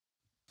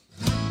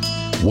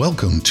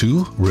Welcome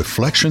to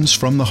Reflections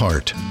from the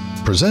Heart,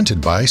 presented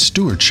by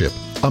Stewardship,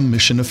 a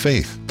Mission of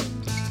Faith.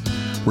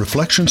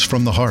 Reflections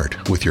from the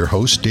Heart with your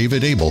host,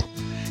 David Abel,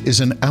 is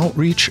an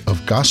outreach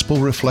of gospel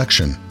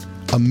reflection,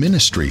 a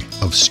ministry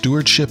of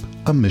Stewardship,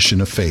 a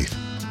Mission of Faith.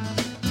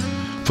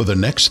 For the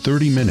next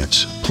 30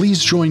 minutes,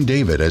 please join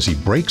David as he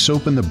breaks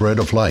open the bread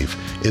of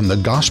life in the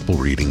gospel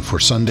reading for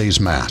Sunday's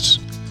Mass.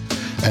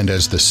 And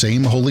as the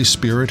same Holy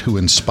Spirit who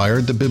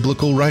inspired the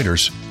biblical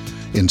writers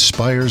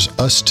inspires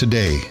us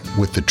today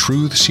with the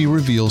truths he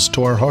reveals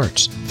to our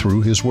hearts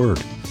through his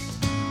word.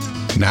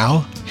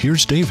 Now,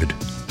 here's David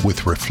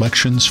with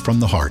Reflections from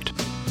the Heart.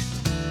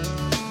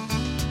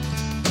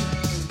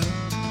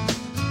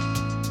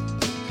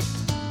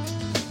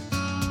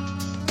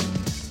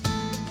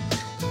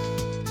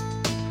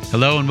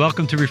 Hello and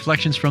welcome to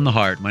Reflections from the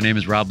Heart. My name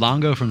is Rob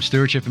Longo from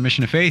Stewardship and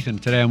Mission of Faith,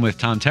 and today I'm with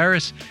Tom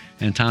Terrace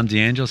and Tom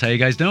DeAngelis. How you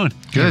guys doing?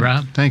 Good, hey,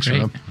 Rob. Thanks, Great.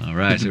 Rob. All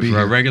right. So for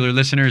our regular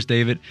listeners,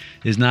 David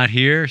is not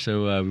here,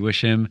 so we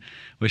wish him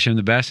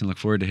the best and look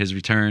forward to his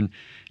return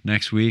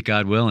next week,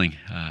 God willing.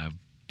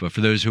 But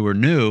for those who are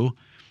new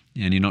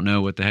and you don't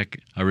know what the heck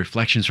a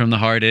Reflections from the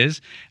Heart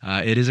is,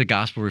 it is a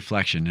gospel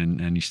reflection.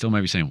 And you still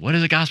might be saying, what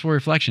is a gospel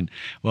reflection?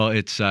 Well,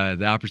 it's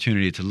the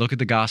opportunity to look at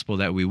the gospel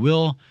that we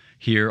will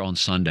hear on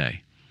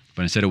Sunday.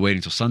 But instead of waiting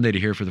until Sunday to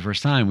hear for the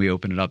first time, we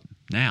open it up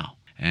now.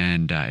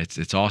 And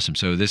it's awesome.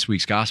 So this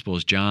week's gospel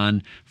is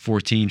John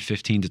 14,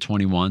 15 to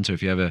 21. So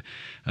if you have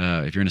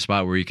if you're in a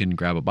spot where you can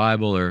grab a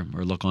Bible or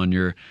look on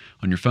your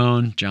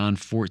phone, John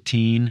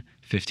 14,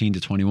 15 to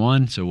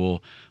 21. So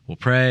we'll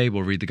pray,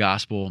 we'll read the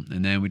gospel,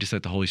 and then we just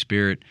let the Holy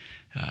Spirit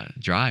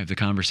drive the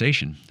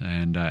conversation.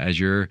 And as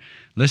you're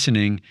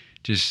listening,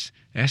 just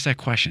ask that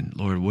question,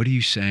 Lord, what are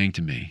you saying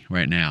to me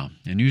right now?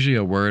 And usually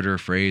a word or a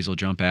phrase will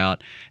jump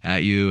out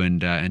at you,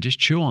 and just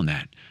chew on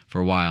that for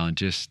a while. And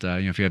just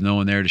if you have no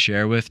one there to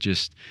share with,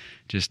 just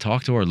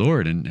talk to our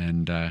Lord,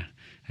 and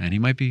He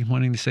might be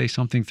wanting to say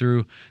something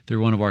through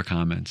one of our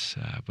comments.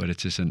 But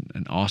it's just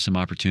an awesome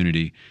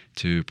opportunity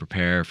to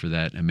prepare for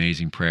that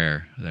amazing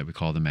prayer that we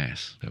call the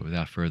Mass. So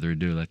without further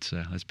ado,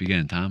 let's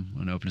begin. Tom,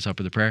 want to open us up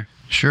with a prayer?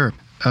 Sure.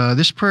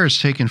 This prayer is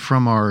taken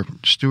from our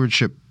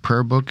Stewardship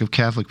Prayer Book of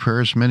Catholic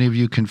Prayers. Many of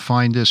you can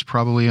find this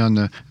probably on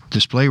the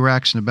display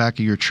racks in the back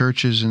of your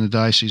churches in the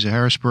Diocese of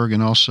Harrisburg,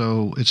 and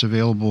also it's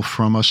available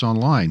from us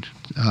online.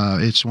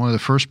 It's one of the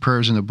first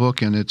prayers in the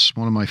book, and it's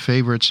one of my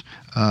favorites,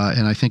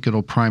 and I think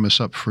it'll prime us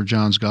up for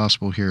John's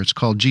Gospel here. It's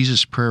called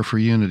Jesus' Prayer for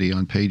Unity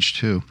on page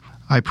 2.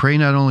 I pray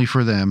not only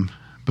for them,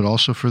 but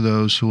also for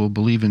those who will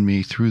believe in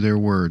me through their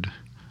word,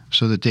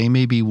 so that they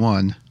may be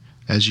one,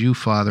 as you,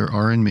 Father,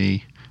 are in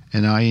me,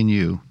 and I in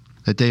you,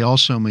 that they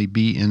also may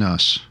be in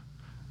us,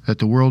 that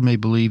the world may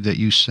believe that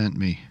you sent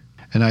me.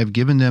 And I have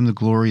given them the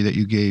glory that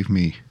you gave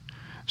me,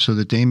 so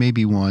that they may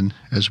be one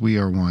as we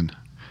are one,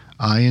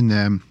 I in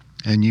them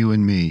and you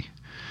in me,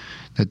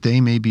 that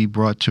they may be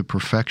brought to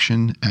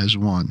perfection as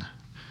one,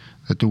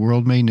 that the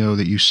world may know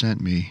that you sent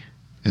me,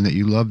 and that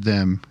you love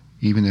them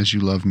even as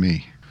you love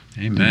me.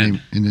 Amen.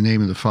 In the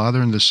name of the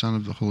Father, and the Son,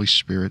 and the Holy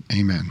Spirit.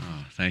 Amen.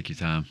 Oh, thank you,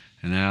 Tom.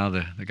 And now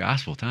the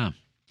gospel, Tom.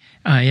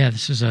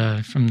 This is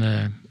from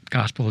the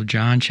Gospel of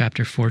John,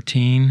 chapter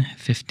 14,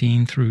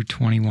 15 through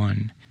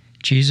 21.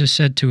 Jesus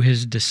said to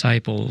his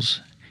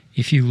disciples,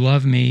 "If you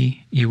love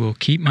me, you will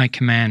keep my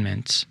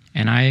commandments,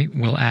 and I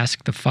will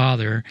ask the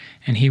Father,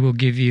 and he will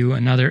give you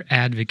another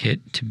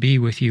advocate to be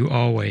with you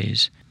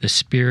always, the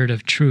Spirit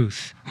of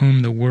truth,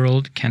 whom the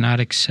world cannot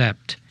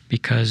accept,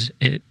 because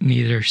it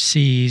neither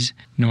sees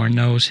nor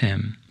knows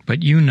him.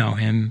 But you know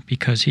him,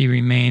 because he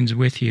remains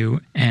with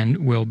you and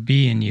will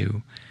be in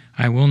you.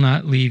 I will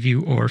not leave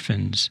you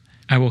orphans.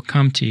 I will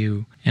come to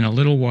you. In a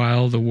little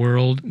while the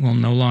world will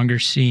no longer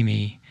see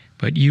me,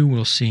 but you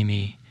will see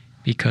me,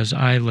 because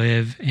I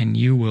live and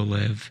you will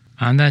live.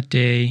 On that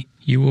day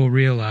you will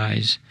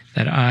realize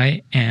that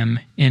I am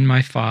in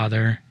my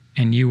Father,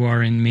 and you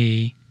are in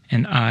me,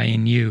 and I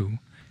in you.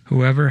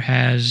 Whoever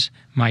has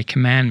my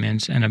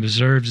commandments and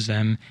observes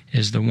them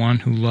is the one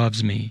who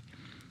loves me.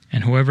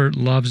 And whoever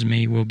loves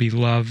me will be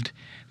loved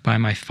by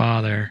my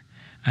Father,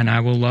 and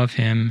I will love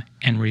him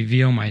and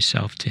reveal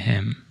myself to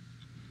him."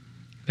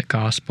 The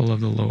Gospel of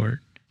the Lord.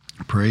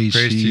 Praise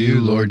to you,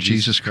 Lord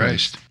Jesus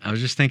Christ. I was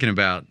just thinking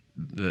about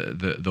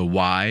the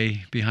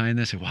why behind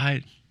this.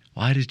 Why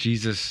is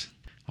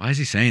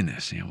he saying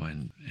this?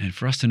 And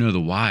for us to know the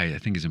why, I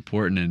think is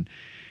important. And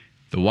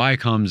the why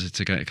comes, it's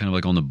kind of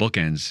like on the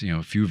bookends.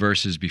 A few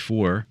verses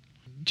before,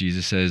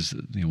 Jesus says,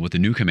 what the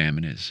new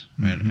commandment is.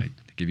 Right? Mm-hmm. I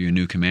give you a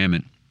new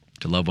commandment,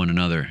 to love one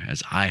another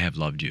as I have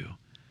loved you.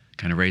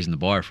 Kind of raising the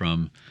bar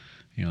from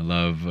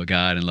love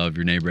God and love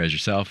your neighbor as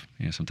yourself.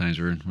 Sometimes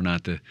we're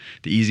not the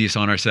easiest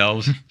on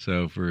ourselves.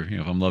 So if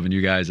I'm loving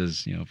you guys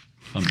as if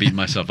I'm beating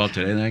myself up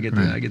today, then I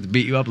get to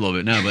beat you up a little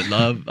bit. No,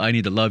 but I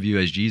need to love you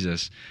as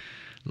Jesus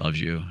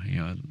loves you.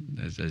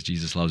 As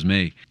Jesus loves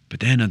me. But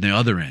then on the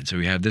other end, so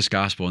we have this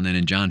gospel, and then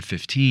in John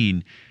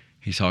 15,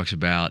 he talks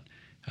about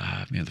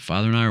the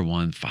Father and I are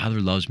one. The Father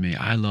loves me.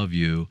 I love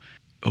you.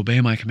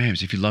 Obey my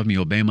commandments. If you love me,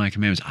 obey my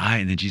commandments.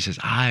 And then Jesus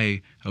says,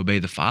 I obey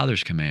the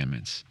Father's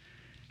commandments.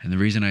 And the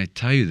reason I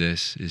tell you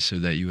this is so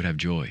that you would have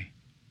joy,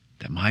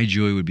 that my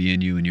joy would be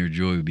in you and your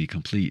joy would be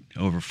complete,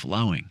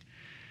 overflowing.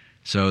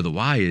 So the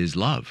why is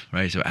love,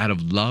 right? So out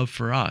of love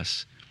for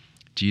us,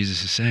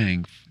 Jesus is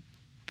saying,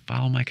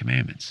 follow my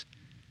commandments.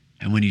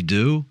 And when you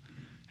do,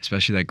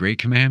 especially that great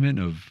commandment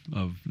of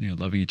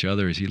loving each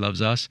other as he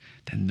loves us,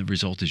 then the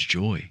result is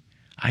joy.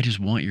 I just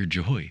want your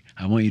joy.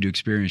 I want you to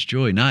experience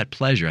joy, not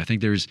pleasure. I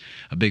think there's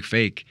a big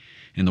fake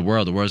in the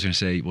world. The world's going to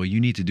say, well, you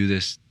need to do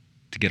this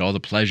to get all the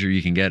pleasure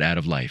you can get out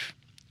of life.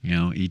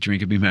 Eat,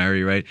 drink, and be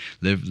merry, right?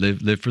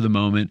 Live for the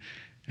moment.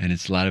 And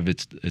it's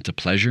a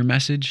pleasure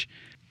message.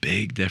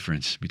 Big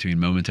difference between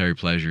momentary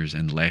pleasures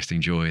and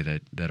lasting joy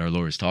that our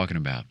Lord is talking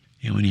about.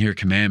 When you hear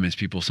commandments,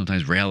 people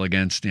sometimes rail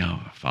against,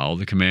 follow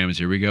the commandments.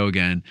 Here we go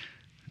again.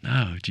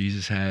 No,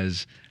 Jesus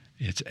has,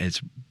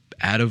 it's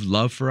out of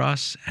love for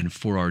us and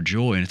for our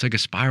joy. And it's like a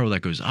spiral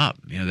that goes up,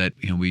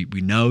 we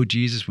know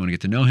Jesus, we want to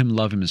get to know him,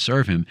 love him, and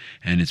serve him.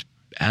 And it's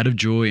out of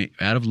joy,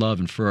 out of love,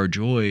 and for our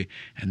joy.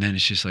 And then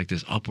it's just like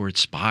this upward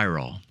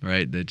spiral,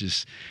 right? That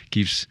just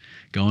keeps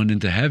going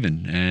into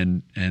heaven.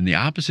 And the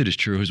opposite is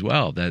true as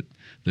well, that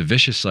the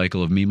vicious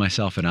cycle of me,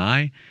 myself, and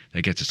I,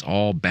 that gets us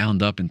all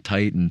bound up and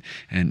tight, and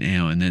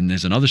then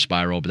there's another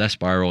spiral, but that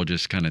spiral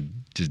just kind of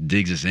just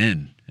digs us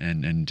in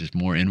and just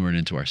more inward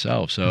into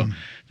ourselves. So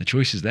the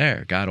choice is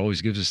there. God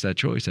always gives us that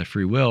choice, that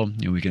free will.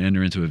 We can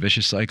enter into a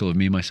vicious cycle of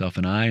me, myself,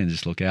 and I, and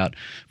just look out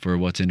for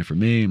what's in it for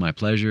me, my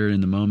pleasure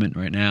in the moment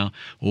right now,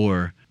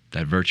 or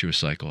that virtuous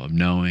cycle of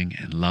knowing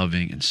and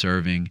loving and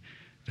serving,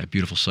 that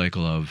beautiful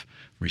cycle of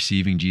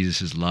receiving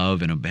Jesus'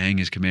 love and obeying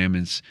his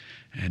commandments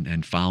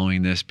and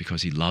following this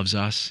because he loves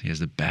us. He has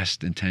the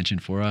best intention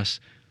for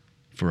us,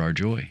 for our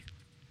joy.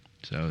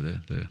 So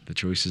the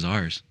choice is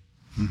ours.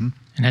 Mm-hmm.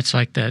 And that's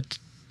like that,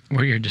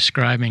 what you're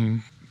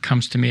describing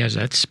comes to me as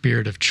that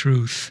spirit of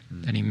truth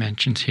that he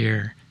mentions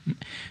here,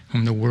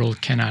 whom the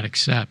world cannot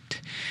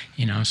accept.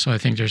 So I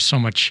think there's so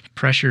much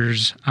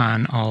pressures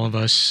on all of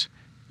us,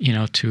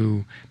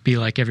 to be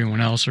like everyone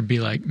else or be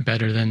like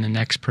better than the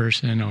next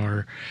person,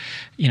 or,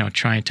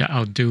 trying to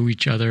outdo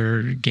each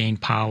other, gain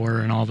power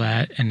and all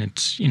that. And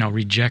it's,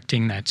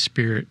 rejecting that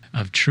spirit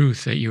of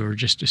truth that you were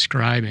just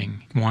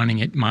describing, wanting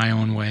it my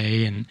own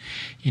way. And,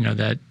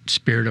 that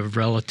spirit of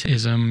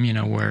relativism,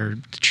 where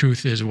the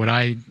truth is what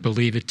I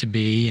believe it to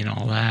be and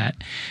all that,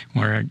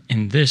 where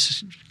in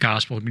this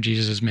gospel,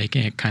 Jesus is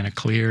making it kind of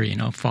clear,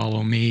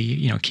 follow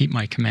me, keep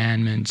my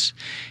commandments,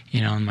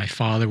 and my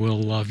Father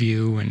will love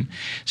you. And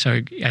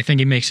so I think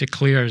he makes it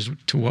clear as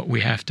to what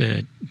we have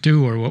to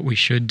do or what we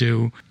should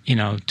do,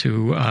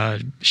 to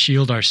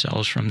shield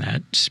ourselves from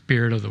that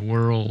spirit of the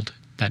world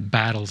that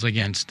battles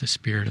against the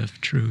spirit of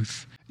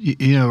truth.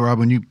 Rob,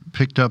 when you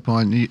picked up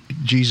on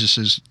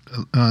Jesus'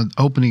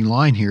 opening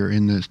line here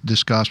in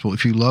this gospel,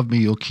 if you love me,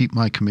 you'll keep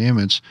my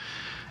commandments.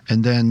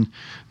 And then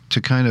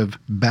to kind of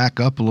back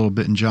up a little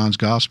bit in John's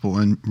gospel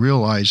and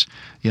realize,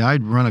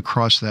 I'd run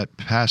across that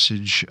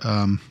passage.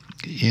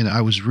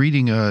 I was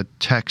reading a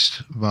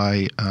text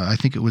by, I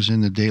think it was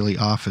in the Daily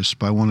Office,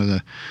 by one of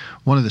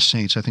the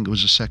saints. I think it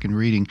was a second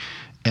reading.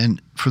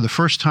 And for the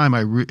first time,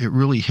 it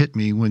really hit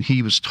me when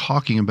he was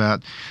talking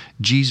about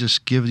Jesus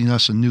giving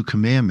us a new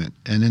commandment.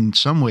 And in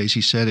some ways, he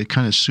said it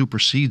kind of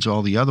supersedes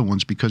all the other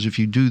ones, because if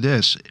you do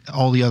this,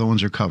 all the other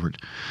ones are covered.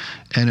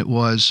 And it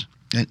was,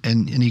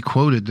 and he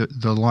quoted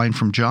the line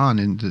from John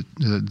in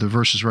the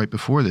verses right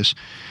before this,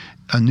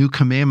 a new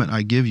commandment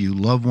I give you,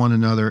 love one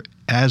another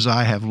as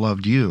I have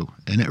loved you.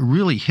 And it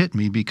really hit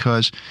me,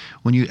 because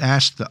when you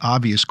ask the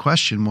obvious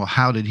question, well,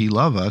 how did he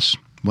love us?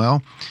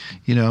 Well,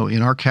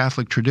 in our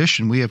Catholic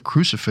tradition, we have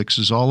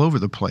crucifixes all over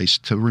the place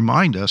to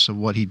remind us of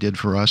what he did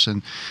for us.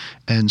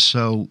 And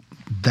so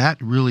that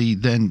really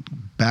then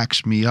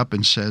backs me up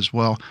and says,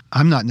 well,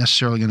 I'm not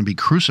necessarily going to be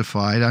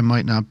crucified. I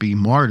might not be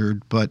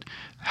martyred, but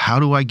how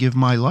do I give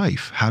my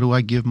life? How do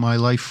I give my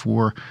life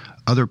for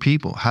other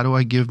people? How do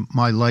I give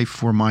my life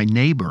for my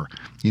neighbor?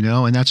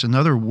 And that's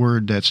another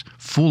word that's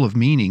full of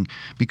meaning,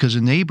 because a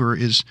neighbor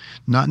is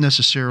not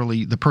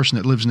necessarily the person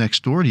that lives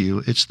next door to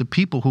you. It's the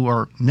people who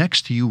are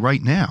next to you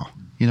right now.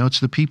 It's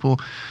the people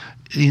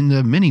in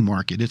the mini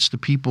market. It's the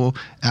people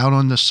out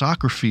on the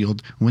soccer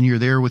field when you're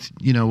there with,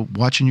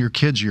 watching your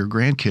kids, your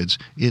grandkids.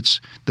 It's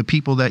the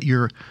people that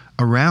you're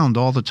around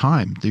all the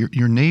time,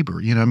 your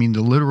neighbor.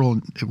 The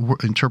literal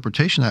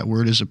interpretation of that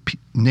word is a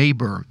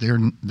neighbor.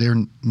 They're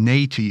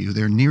nigh to you.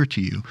 They're near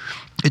to you.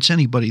 It's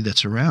anybody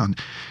that's around.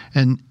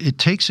 And it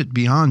takes it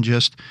beyond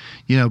just,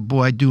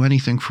 I'd do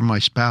anything for my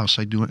spouse.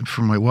 I do it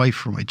for my wife,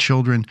 for my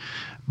children.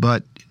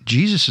 But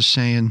Jesus is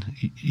saying,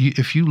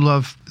 if you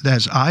love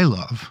as I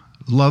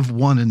love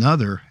one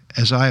another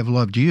as I have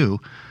loved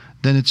you,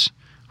 then it's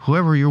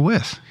whoever you're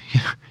with.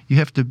 You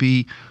have to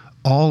be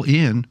all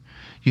in.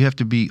 You have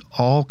to be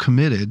all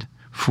committed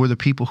for the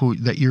people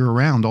that you're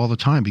around all the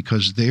time,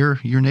 because they're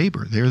your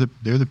neighbor. They're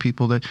the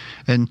people that,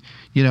 and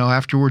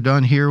after we're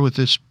done here with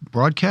this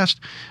broadcast,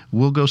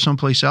 we'll go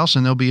someplace else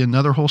and there'll be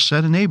another whole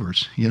set of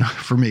neighbors,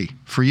 for me,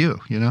 for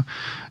you,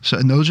 So,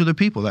 and those are the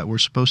people that we're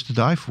supposed to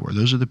die for.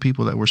 Those are the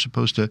people that we're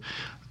supposed to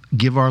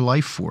give our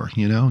life for.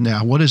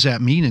 Now, what does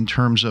that mean in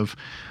terms of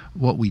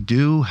what we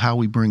do, how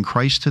we bring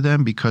Christ to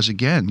them? Because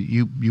again,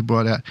 you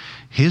brought out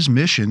his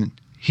mission.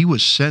 He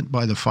was sent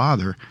by the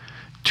Father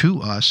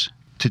to us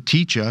to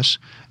teach us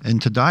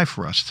and to die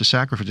for us, to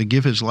sacrifice, to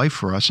give his life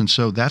for us. And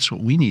so that's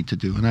what we need to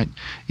do. And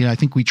I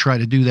think we try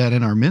to do that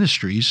in our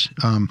ministries.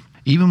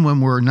 Even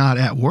when we're not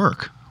at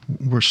work,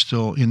 we're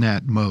still in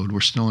that mode.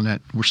 We're still in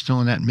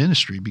that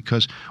ministry,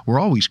 because we're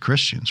always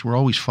Christians. We're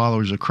always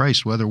followers of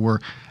Christ, whether we're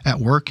at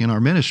work in our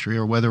ministry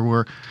or whether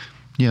we're,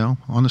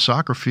 on the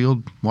soccer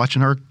field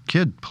watching our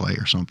kid play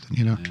or something.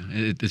 Yeah,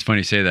 it's funny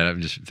you say that.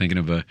 I'm just thinking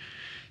of a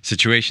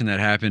situation that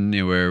happened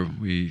where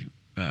we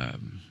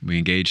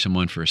engaged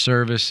someone for a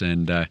service,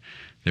 and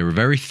they were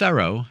very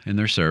thorough in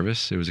their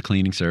service. It was a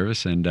cleaning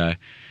service, and they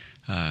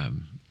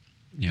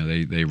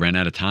ran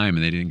out of time,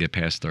 and they didn't get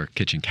past our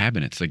kitchen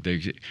cabinets.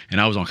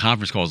 And I was on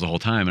conference calls the whole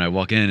time, and I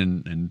walk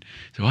in and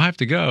so I have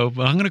to go,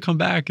 but I'm going to come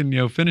back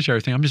and finish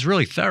everything. I'm just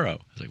really thorough.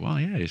 I was like, well,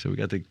 yeah. So we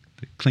got the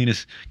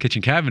cleanest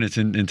kitchen cabinets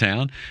in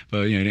town,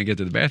 but didn't get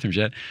to the bathrooms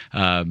yet.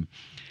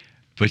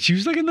 But she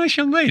was like a nice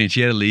young lady, and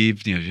she had to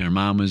leave. Her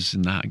mom was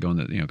going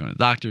to the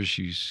doctor.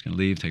 She was going to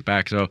leave, take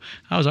back. So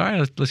I was all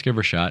right. Let's give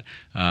her a shot.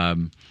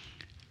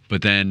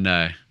 But then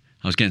I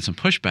was getting some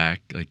pushback,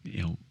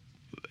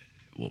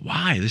 well,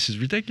 why? This is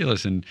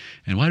ridiculous, and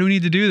why do we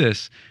need to do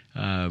this?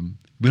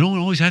 We don't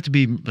always have to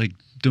be like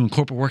doing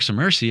corporate works of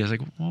mercy. I was like,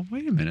 well,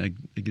 wait a minute.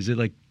 Is it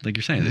like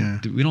you're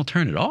saying? We don't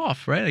turn it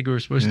off, right? Like we're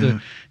supposed to.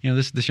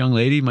 This young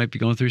lady might be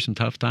going through some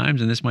tough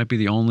times, and this might be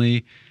the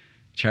only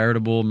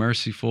charitable,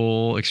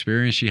 merciful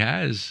experience she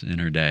has in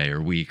her day or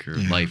week or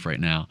life right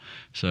now.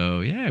 So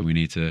we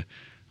need to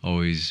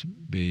always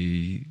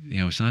be,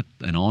 it's not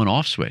an on and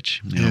off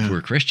switch. If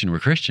we're Christian, we're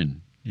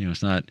Christian.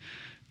 It's not,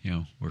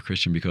 we're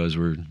Christian because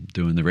we're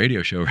doing the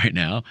radio show right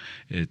now.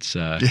 It's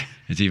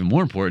even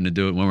more important to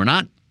do it when we're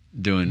not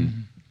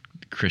doing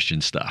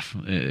Christian stuff,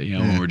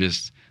 when we're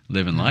just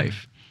living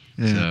life.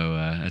 So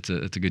that's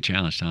a good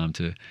challenge, Tom,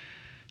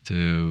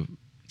 to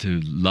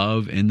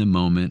love in the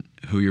moment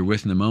who you're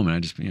with in the moment.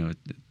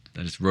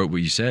 I just wrote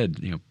what you said.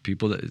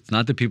 It's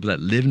not the people that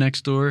live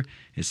next door;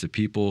 it's the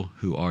people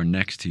who are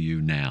next to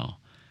you now.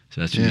 So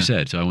that's what you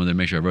said. So I wanted to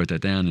make sure I wrote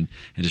that down and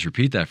just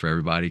repeat that for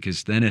everybody,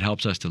 because then it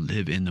helps us to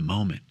live in the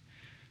moment,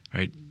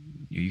 right?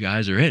 You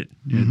guys are it.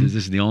 This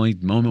is the only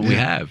moment we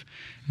have,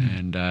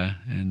 and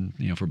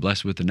if we're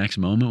blessed with the next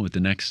moment, with the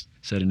next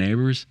set of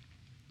neighbors,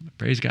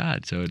 praise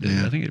God. So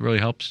I think it really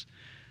helps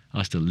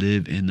us to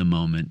live in the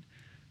moment,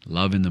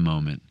 love in the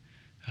moment,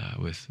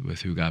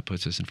 with who God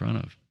puts us in front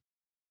of.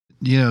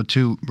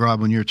 Too, Rob,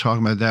 when you're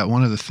talking about that,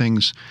 one of the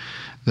things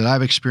that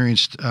I've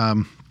experienced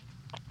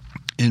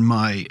in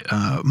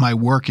my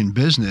work in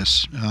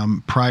business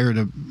prior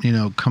to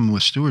coming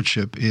with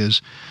stewardship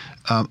is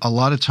a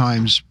lot of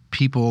times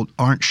people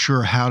aren't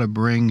sure how to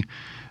bring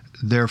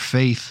their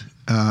faith,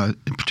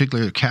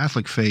 particularly their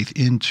Catholic faith,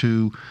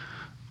 into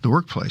the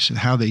workplace and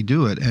how they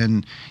do it.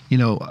 And,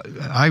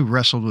 I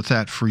wrestled with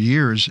that for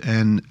years.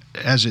 And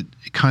as it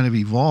kind of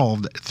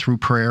evolved through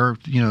prayer,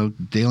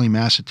 daily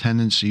mass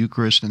attendance, the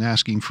Eucharist, and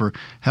asking for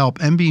help,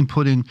 and being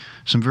put in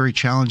some very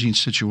challenging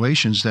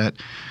situations that,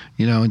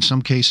 in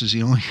some cases,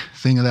 the only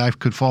thing that I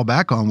could fall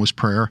back on was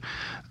prayer.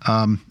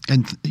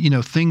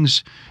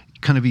 Things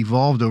kind of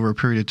evolved over a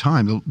period of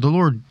time. The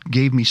Lord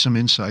gave me some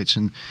insights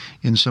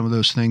in some of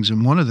those things.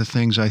 And one of the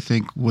things, I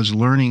think, was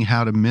learning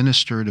how to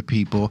minister to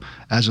people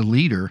as a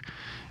leader,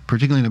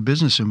 particularly in a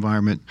business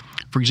environment.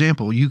 For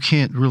example, you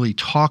can't really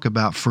talk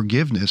about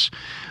forgiveness,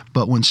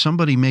 but when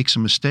somebody makes a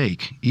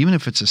mistake, even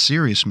if it's a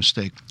serious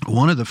mistake,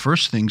 one of the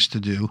first things to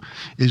do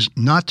is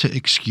not to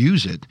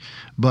excuse it,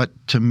 but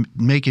to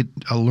make it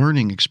a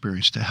learning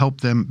experience, to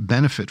help them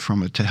benefit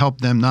from it, to help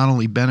them not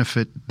only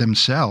benefit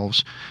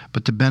themselves,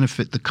 but to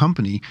benefit the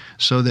company,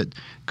 so that,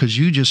 because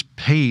you just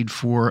paid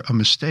for a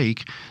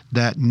mistake,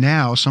 that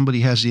now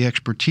somebody has the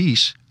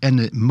expertise and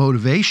the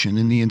motivation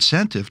and the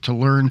incentive to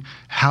learn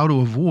how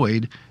to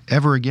avoid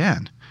ever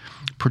again.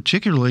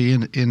 Particularly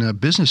in a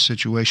business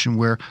situation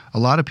where a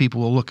lot of people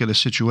will look at a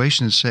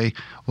situation and say,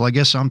 well, I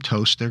guess I'm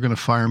toast. They're going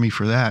to fire me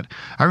for that.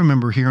 I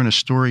remember hearing a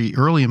story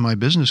early in my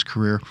business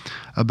career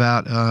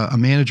about a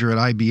manager at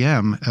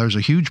IBM. There was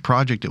a huge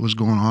project that was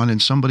going on,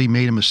 and somebody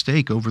made a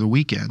mistake over the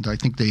weekend. I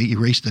think they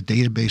erased a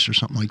database or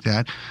something like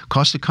that.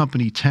 Cost the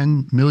company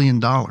 $10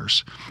 million.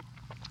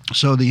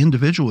 So the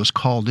individual was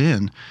called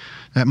in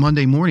that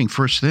Monday morning,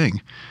 first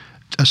thing,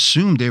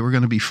 assumed they were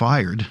going to be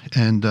fired,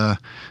 and so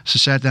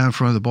sat down in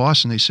front of the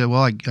boss, and they said,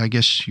 well, I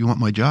guess you want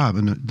my job.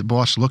 And the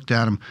boss looked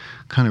at him,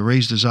 kind of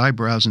raised his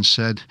eyebrows and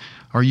said,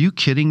 are you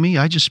kidding me?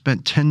 I just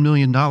spent $10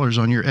 million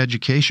on your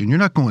education. You're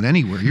not going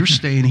anywhere. You're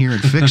staying here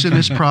and fixing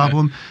this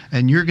problem,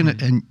 and you're going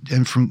to,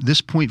 and from this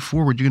point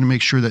forward, you're going to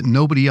make sure that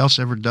nobody else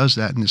ever does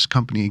that in this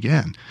company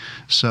again.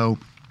 So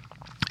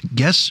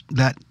guess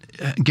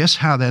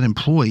how that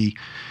employee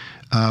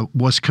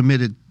was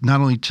committed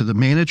not only to the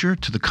manager,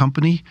 to the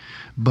company,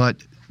 but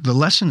the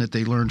lesson that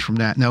they learned from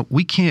that. Now,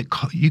 you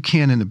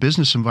can't in the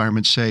business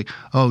environment say,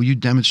 oh, you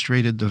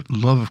demonstrated the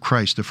love of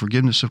Christ, the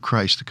forgiveness of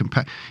Christ,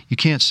 you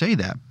can't say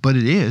that, but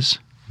it is,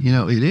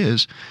 it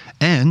is.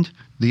 And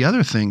the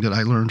other thing that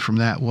I learned from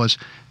that was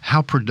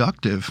how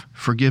productive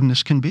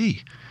forgiveness can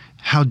be,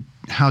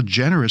 how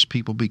generous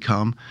people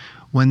become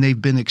when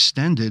they've been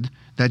extended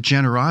that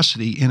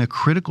generosity in a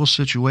critical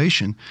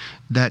situation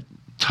that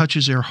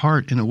touches their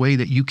heart in a way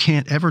that you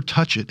can't ever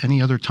touch it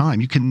any other time.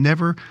 You can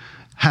never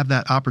have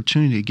that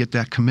opportunity to get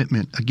that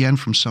commitment again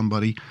from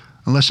somebody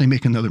unless they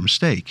make another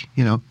mistake,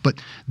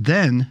 But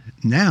then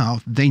now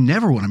they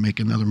never want to make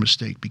another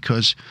mistake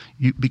because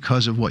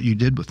of what you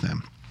did with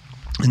them.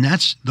 And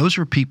those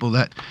are people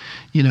that,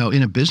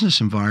 in a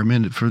business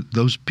environment, for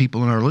those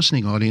people in our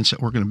listening audience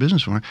that work in a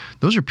business environment,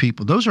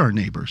 those are our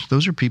neighbors.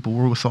 Those are people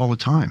we're with all the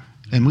time.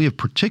 And we have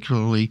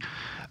particularly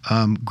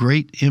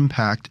great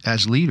impact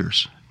as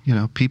leaders.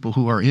 People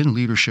who are in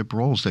leadership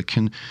roles that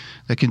can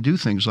do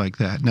things like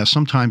that. Now,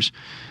 sometimes,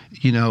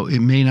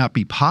 it may not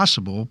be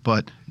possible,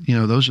 but,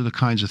 those are the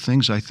kinds of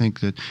things I think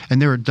that,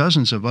 and there are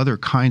dozens of other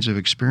kinds of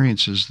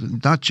experiences,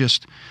 not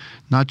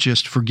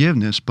just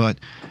forgiveness, but,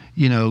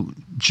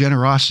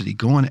 generosity,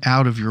 going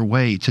out of your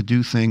way to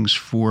do things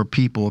for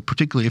people,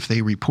 particularly if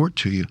they report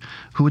to you,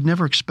 who would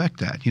never expect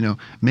that,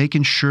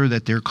 making sure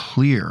that they're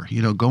clear,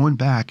 going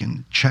back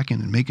and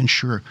checking and making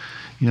sure,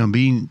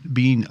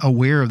 being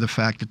aware of the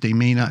fact that they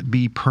may not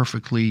be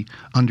perfectly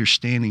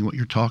understanding what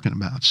you're talking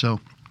about. So,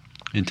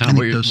 and Tom,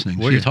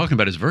 what you're talking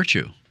about is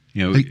virtue.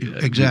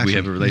 Exactly. We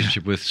have a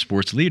relationship with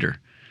Sports Leader,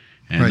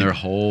 and their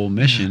whole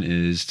mission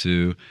is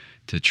to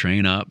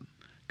train up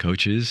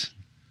coaches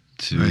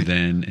to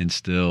then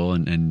instill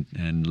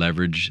and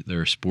leverage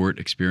their sport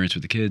experience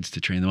with the kids to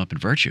train them up in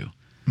virtue.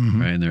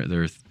 Right? And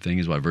their thing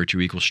is what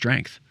virtue equals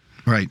strength.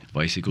 Right.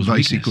 Vice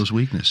equals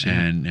weakness. Yeah.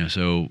 And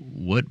so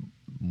what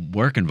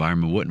work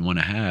environment wouldn't want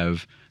to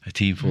have a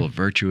team full of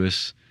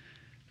virtuous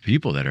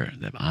people that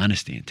have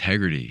honesty,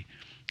 integrity,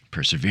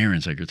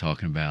 perseverance, like you're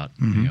talking about,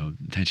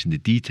 attention to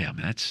detail. I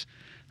mean,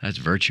 that's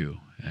virtue.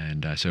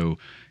 And so,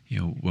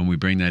 when we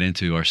bring that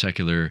into our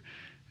secular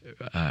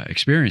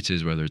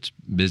experiences, whether it's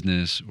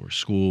business or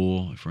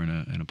school, if we're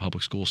in a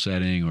public school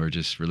setting, or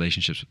just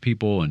relationships with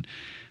people and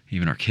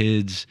even our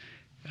kids,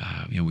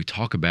 we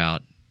talk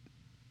about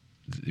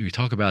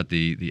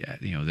the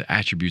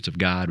attributes of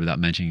God without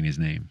mentioning His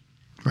name.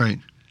 Right.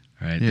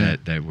 Yeah.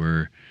 That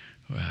we're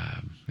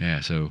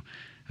So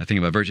I think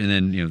about virtue, and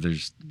then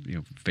there's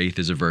faith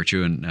is a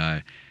virtue, and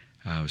I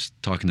was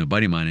talking to a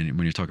buddy of mine, and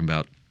when you're talking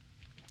about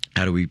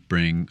how do we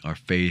bring our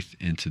faith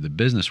into the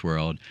business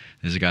world,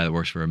 there's a guy that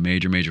works for a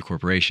major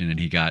corporation, and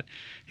he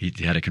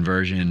had a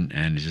conversion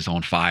and is just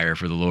on fire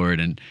for the Lord,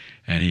 and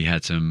he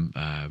had some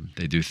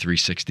they do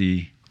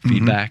 360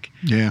 feedback,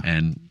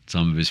 and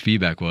some of his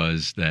feedback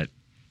was that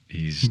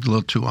he's a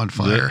little too on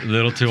fire.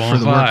 Little too on for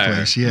the fire.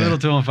 Workplace, yeah. A little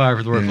too on fire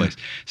for the workplace.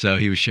 So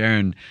he was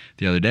sharing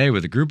the other day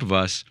with a group of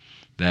us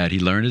that he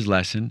learned his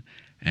lesson,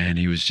 and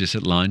he was just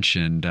at lunch,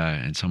 and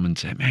someone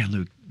said, "Man,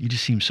 Luke, you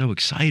just seem so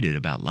excited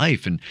about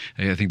life." And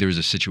I think there was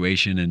a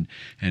situation,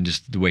 and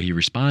just the way he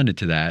responded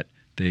to that,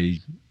 they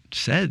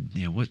said,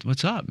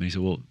 "What's up?" And he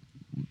said, "Well,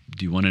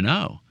 do you want to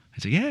know?" I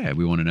said, "Yeah,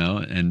 we want to know."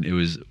 And it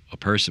was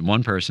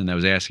one person that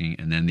was asking,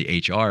 and then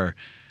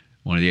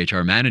one of the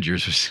HR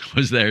managers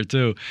was there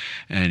too.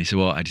 And he said,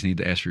 "Well, I just need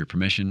to ask for your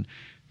permission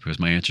because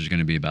my answer is going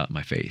to be about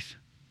my faith.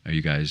 Are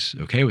you guys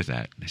okay with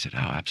that?" And they said, "Oh,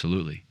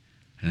 absolutely."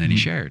 And then he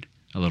shared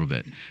a little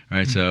bit.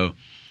 Right. So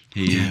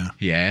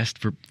he asked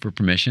for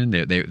permission.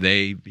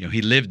 They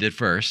he lived it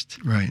first.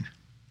 Right.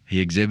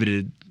 He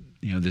exhibited,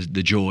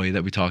 the joy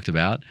that we talked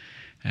about,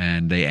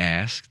 and they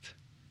asked.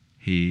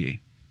 He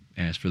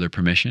asked for their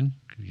permission.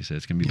 He said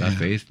it's going to be about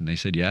faith, and they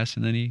said yes,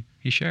 and then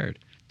he shared.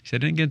 He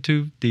said, didn't get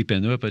too deep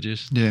into it, but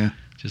just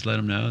let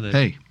them know that.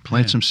 Hey,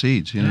 plant some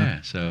seeds,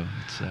 Yeah, so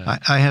it's,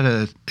 I had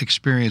an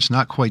experience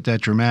not quite that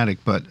dramatic,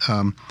 but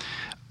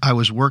I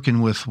was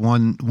working with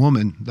one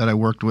woman that I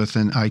worked with,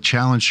 and I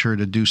challenged her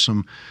to do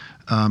some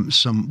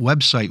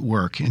website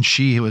work, and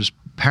she was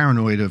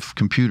paranoid of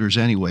computers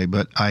anyway.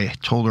 But I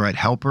told her I'd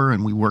help her,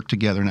 and we worked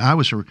together. And I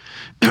was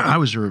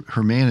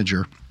her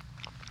manager.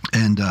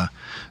 And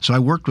so I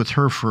worked with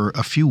her for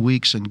a few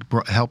weeks and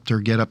helped her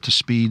get up to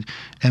speed.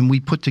 And we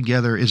put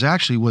together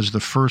was the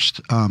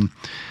first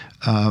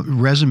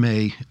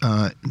resume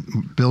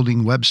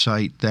building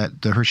website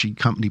that the Hershey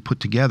company put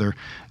together,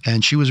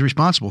 and she was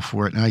responsible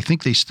for it. And I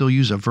think they still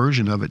use a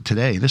version of it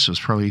today. This was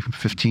probably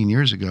 15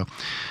 years ago.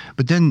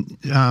 But then,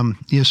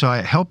 so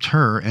I helped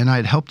her, and I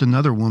had helped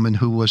another woman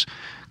who was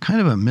kind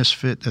of a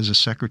misfit as a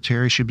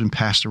secretary. She'd been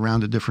passed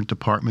around to different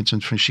departments,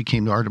 and she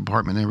came to our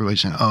department, and everybody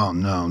said, "Oh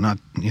no, not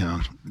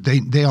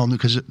They all knew,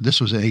 because this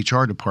was an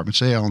HR department,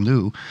 so they all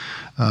knew.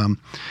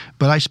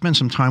 But I spent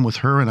some time with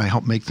her, and I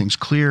helped make things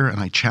clear, and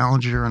I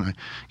challenged her, and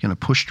I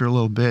pushed her a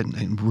little bit,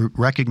 and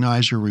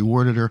recognized her,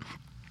 rewarded her.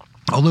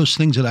 all those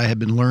things that I had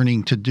been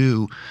learning to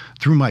do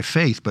through my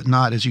faith, but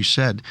not, as you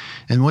said.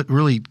 And what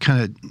really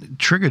kind of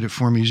triggered it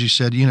for me is you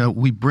said,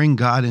 we bring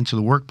God into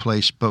the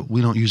workplace, but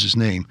we don't use his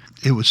name.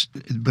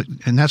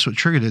 And that's what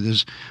triggered it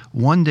is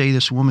one day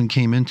this woman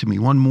came into me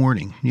one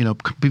morning,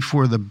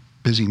 before the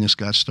busyness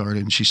got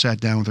started, and she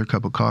sat down with her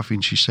cup of coffee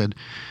and she said,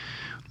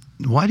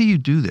 "Why do you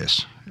do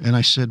this?" And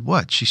I said,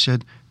 "What?" She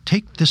said,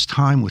 "Take this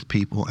time with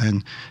people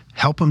and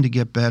help them to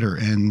get better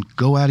and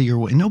go out of your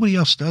way. Nobody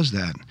else does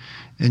that."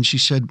 And she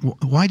said,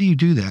 "Why do you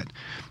do that?"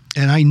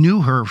 And I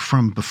knew her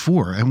from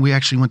before, and we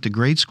actually went to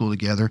grade school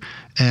together,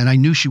 and I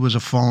knew she was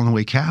a fallen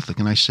away Catholic.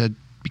 And I said,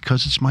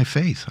 "Because it's my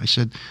faith." I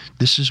said,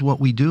 "This is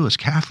what we do as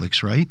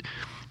Catholics, right?"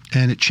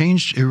 And it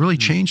really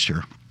changed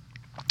her.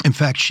 In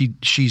fact,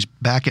 she's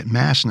back at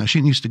Mass now. She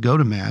didn't used to go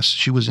to Mass.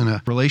 She was in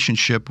a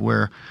relationship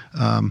where,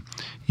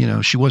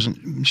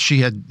 she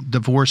had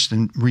divorced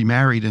and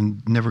remarried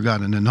and never got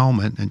an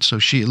annulment. And so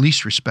she at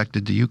least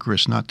respected the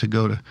Eucharist not to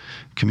go to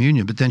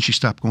communion. But then she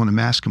stopped going to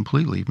Mass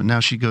completely. But now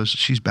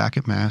she's back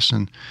at Mass.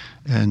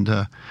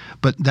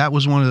 But that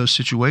was one of those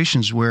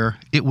situations where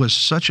it was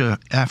such an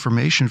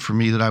affirmation for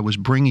me that I was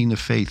bringing the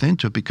faith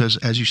into it because,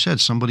 as you said,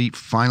 somebody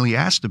finally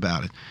asked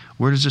about it.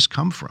 Where does this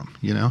come from,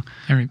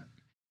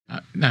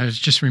 That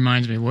just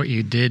reminds me of what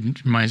you did.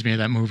 Reminds me of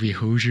that movie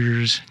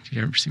Hoosiers. Did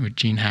you ever see with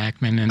Gene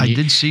Hackman? And I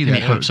did see that.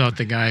 And he helps out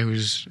the guy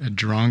who's a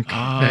drunk.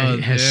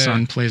 His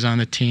son plays on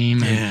the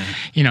team.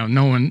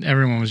 And,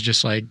 everyone was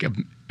just like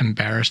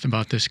embarrassed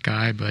about this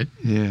guy, but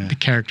the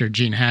character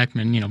Gene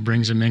Hackman,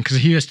 brings him in because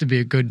he used to be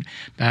a good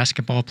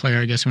basketball player,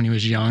 I guess, when he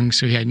was young.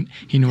 So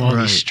he knew all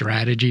these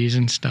strategies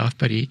and stuff.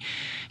 But he,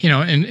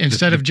 and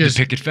instead of just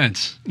the picket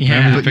fence,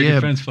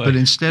 fence play. But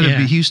instead of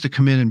he used to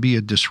come in and be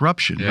a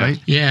disruption, right?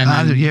 Yeah,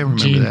 and remember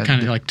Gene that.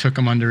 kind of like took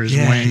him under his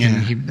wing,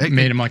 and he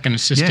made him like an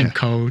assistant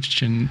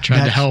coach and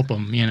tried to help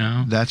him.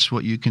 That's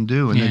what you can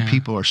do, and then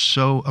people are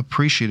so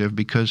appreciative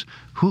because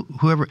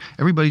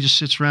everybody just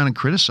sits around and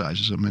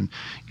criticizes them, and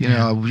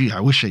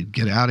I wish they'd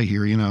get out of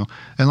here, And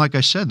like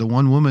I said, the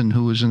one woman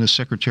who was in a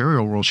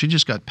secretarial role, she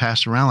just got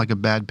passed around like a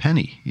bad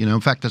penny.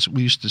 In fact, that's what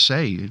we used to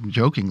say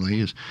jokingly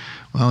is,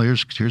 well,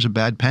 here's a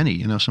bad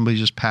penny. Somebody's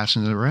just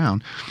passing it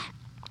around.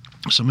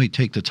 Somebody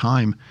take the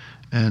time.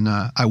 And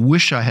I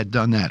wish I had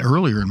done that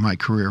earlier in my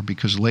career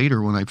because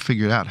later when I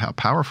figured out how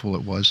powerful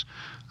it was,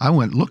 I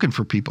went looking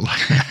for people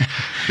like that.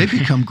 They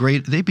become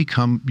great. They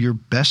become your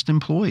best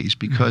employees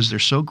because they're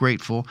so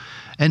grateful,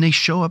 and they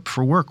show up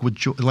for work with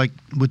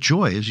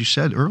joy, as you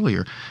said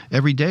earlier,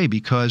 every day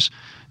because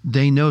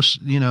they know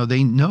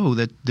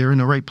that they're in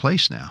the right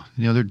place now.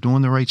 They're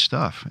doing the right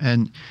stuff,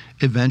 and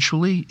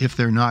eventually, if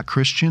they're not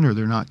Christian or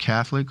they're not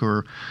Catholic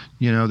or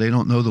they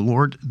don't know the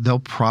Lord, they'll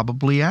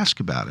probably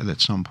ask about it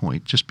at some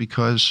point, just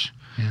because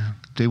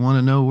they want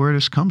to know where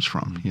this comes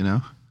from.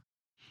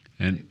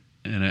 And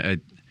I.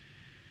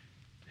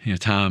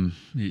 Tom,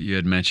 you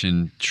had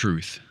mentioned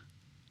truth,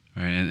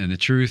 right? And the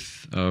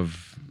truth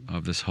of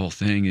this whole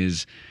thing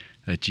is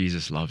that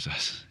Jesus loves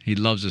us. He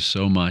loves us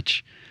so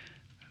much,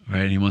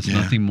 right? And he wants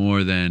nothing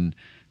more than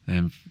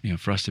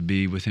for us to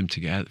be with him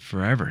together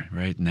forever,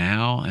 right?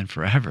 Now and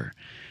forever.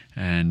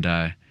 And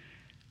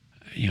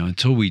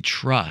until we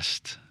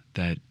trust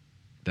that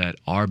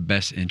our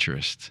best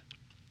interest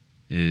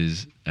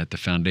is at the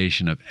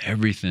foundation of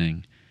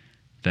everything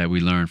that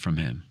we learn from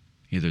him,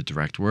 either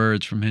direct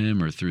words from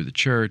him or through the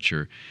church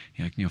or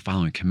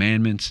following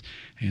commandments.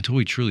 And until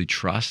we truly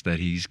trust that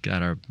he's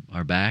got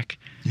our back,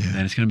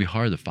 then it's going to be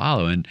hard to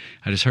follow. And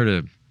I just heard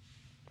a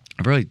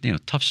very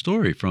tough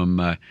story from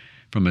a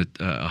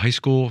high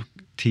school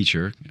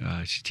teacher.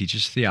 She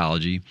teaches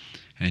theology,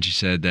 and she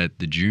said that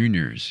the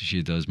juniors,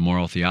 she does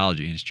moral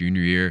theology in his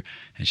junior year,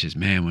 and she says,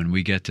 man, when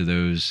we get to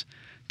those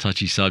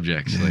touchy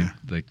subjects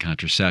like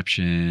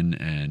contraception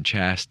and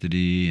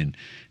chastity and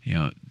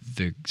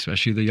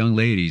especially the young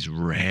ladies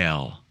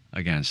rail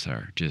against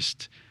her,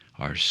 just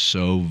are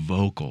so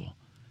vocal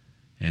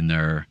in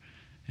their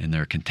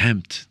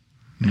contempt.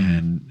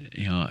 And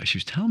she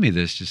was telling me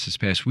this just this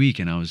past week,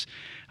 and I was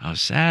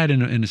sad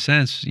in a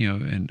sense,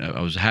 and I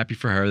was happy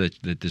for her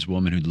that this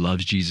woman who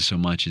loves Jesus so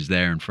much is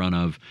there in front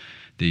of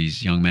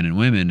these young men and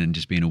women and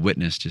just being a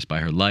witness just by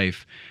her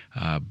life.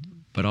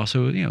 But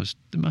also, it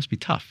must be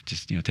tough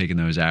just taking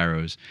those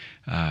arrows.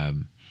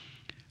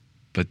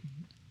 But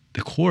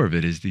the core of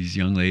it is these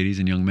young ladies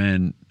and young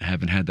men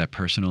haven't had that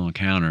personal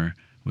encounter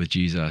with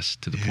Jesus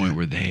to the point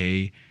where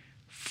they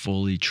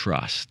fully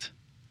trust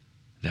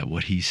that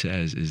what he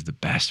says is the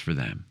best for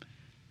them.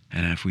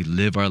 And if we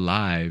live our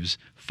lives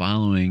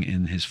following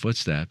in his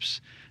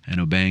footsteps and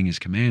obeying his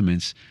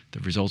commandments,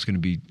 the result's going to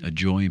be a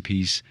joy and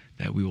peace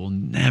that we will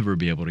never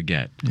be able to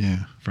get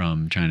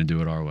from trying to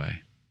do it our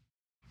way.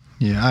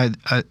 Yeah,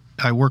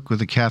 I work with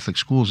the Catholic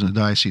schools in the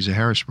Diocese of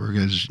Harrisburg,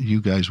 as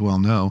you guys well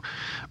know.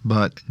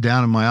 But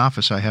down in my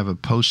office, I have a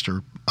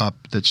poster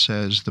up that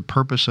says the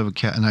purpose of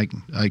and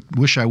I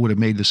wish I would have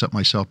made this up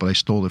myself, but I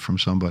stole it from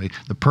somebody.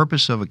 The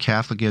purpose of a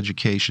Catholic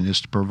education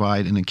is to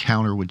provide an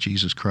encounter with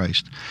Jesus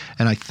Christ.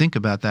 And I think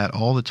about that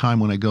all the time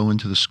when I go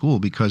into the school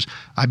because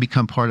I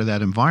become part of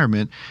that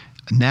environment.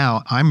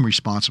 now I'm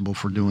responsible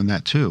for doing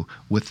that too,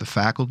 with the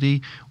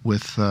faculty,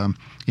 with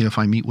if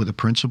I meet with a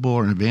principal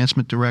or an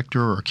advancement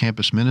director or a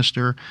campus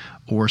minister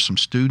or some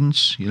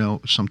students,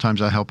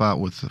 sometimes I help out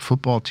with the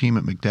football team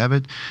at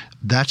McDevitt.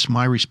 That's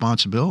my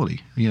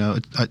responsibility.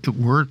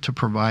 We're to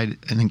provide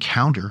an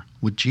encounter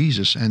with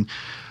Jesus, and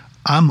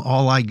I'm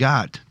all I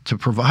got to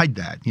provide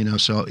that,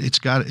 so it's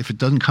got, if it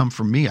doesn't come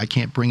from me, I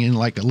can't bring in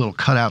like a little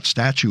cutout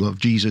statue of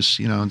Jesus,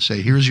 and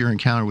say, here's your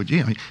encounter with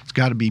Jesus. It's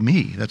got to be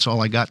me. That's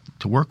all I got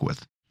to work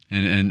with.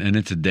 And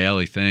it's a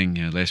daily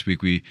thing. Last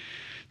week we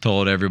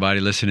told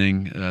everybody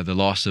listening the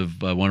loss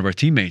of one of our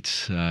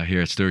teammates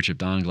here at Stewardship,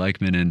 Don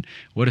Gleichman, and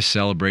what a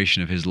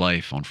celebration of his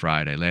life on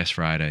last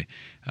Friday.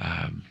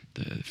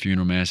 The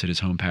funeral mass at his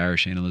home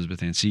parish, St.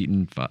 Elizabeth Ann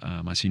Seton,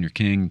 Monsignor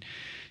King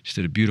just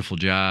did a beautiful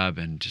job,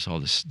 and just all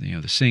this,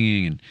 the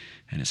singing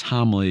and his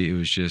homily. It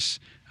was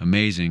just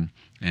amazing.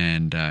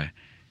 And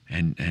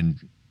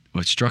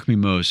what struck me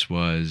most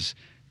was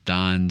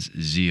Don's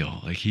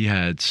zeal. Like, he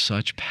had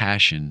such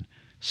passion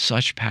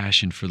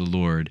for the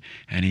Lord,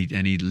 and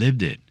he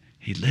lived it.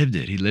 He lived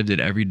it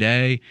every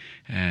day,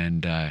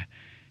 and I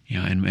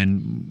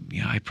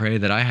pray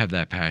that I have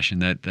that passion,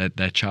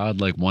 that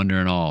childlike wonder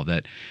and awe,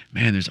 that,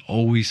 man, there's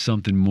always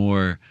something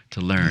more to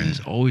learn.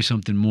 There's always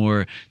something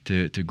more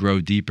to grow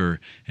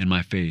deeper in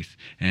my faith.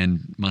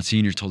 And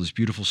Monsignor told this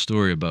beautiful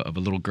story of a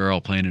little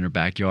girl playing in her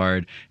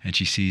backyard, and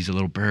she sees a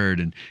little bird,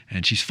 and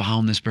she's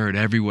following this bird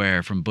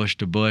everywhere from bush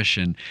to bush,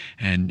 and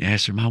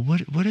asks her, Mom,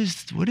 what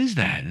is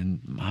that? And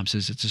Mom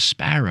says, it's a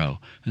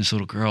sparrow. And this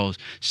little girl is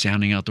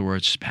sounding out the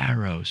word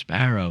sparrow,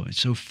 sparrow. And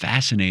so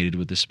fascinated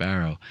with the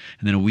sparrow.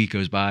 And then a week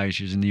goes by,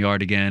 she's in the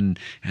yard again,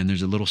 and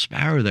there's a little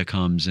sparrow that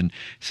comes and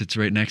sits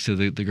right next to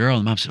the girl.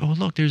 And Mom says, oh,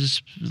 look,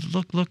 look.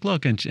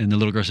 And the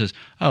little girl says,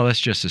 oh, that's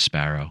just a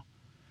sparrow.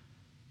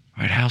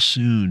 Right? How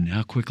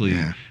quickly,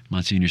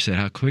 Monsignor said,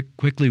 how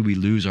quickly we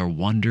lose our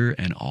wonder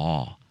and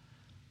awe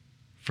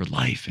for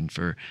life and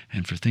for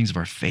things of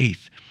our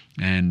faith.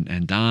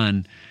 And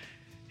Don,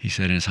 he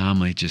said in his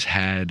homily, just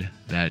had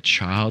that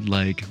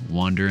childlike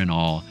wonder and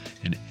awe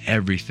in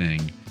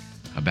everything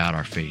about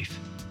our faith,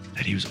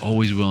 that he was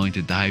always willing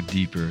to dive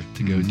deeper,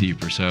 to go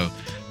deeper. So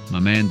my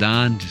man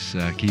Don, just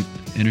keep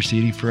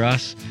interceding for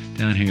us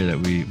down here, that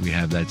we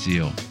have that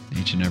zeal,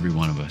 each and every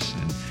one of us.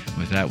 And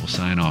with that, we'll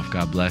sign off.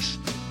 God bless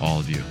all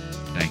of you.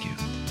 Thank you.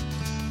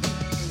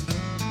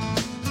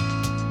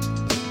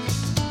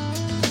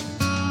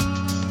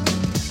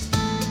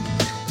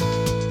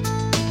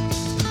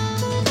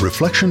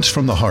 Reflections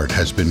from the Heart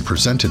has been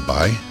presented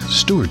by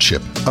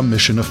Stewardship, a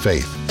Mission of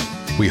Faith.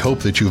 We hope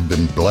that you've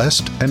been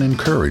blessed and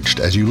encouraged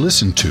as you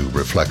listen to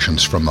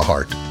Reflections from the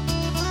Heart.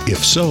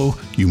 If so,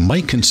 you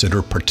might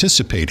consider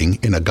participating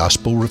in a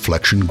gospel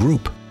reflection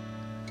group.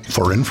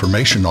 For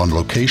information on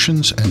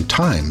locations and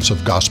times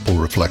of gospel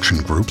reflection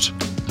groups,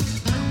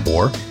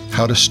 or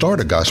how to start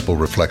a gospel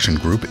reflection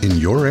group in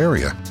your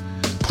area,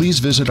 please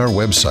visit our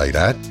website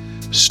at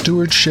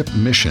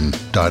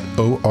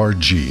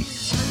stewardshipmission.org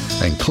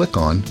and click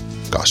on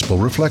Gospel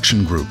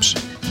Reflection Groups,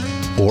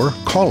 or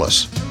call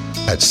us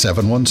at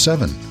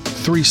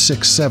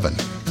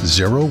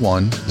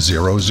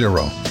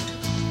 717-367-0100.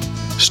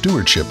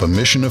 Stewardship, a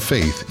Mission of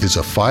Faith is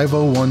a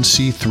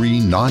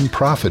 501c3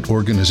 nonprofit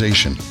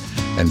organization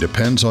and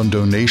depends on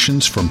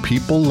donations from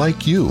people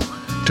like you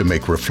to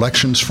make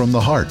Reflections from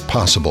the Heart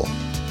possible.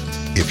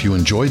 If you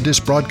enjoyed this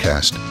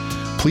broadcast,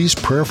 please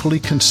prayerfully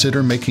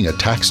consider making a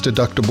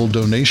tax-deductible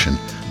donation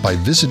by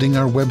visiting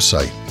our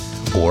website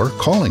or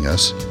calling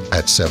us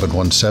at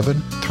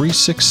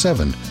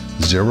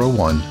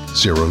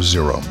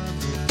 717-367-0100.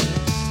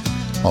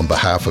 On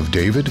behalf of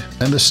David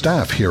and the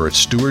staff here at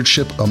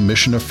Stewardship, a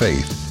Mission of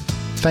Faith,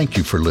 thank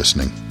you for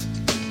listening.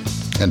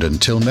 And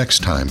until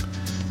next time,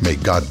 may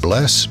God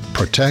bless,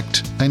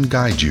 protect, and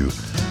guide you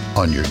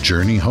on your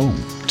journey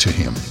home to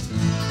Him.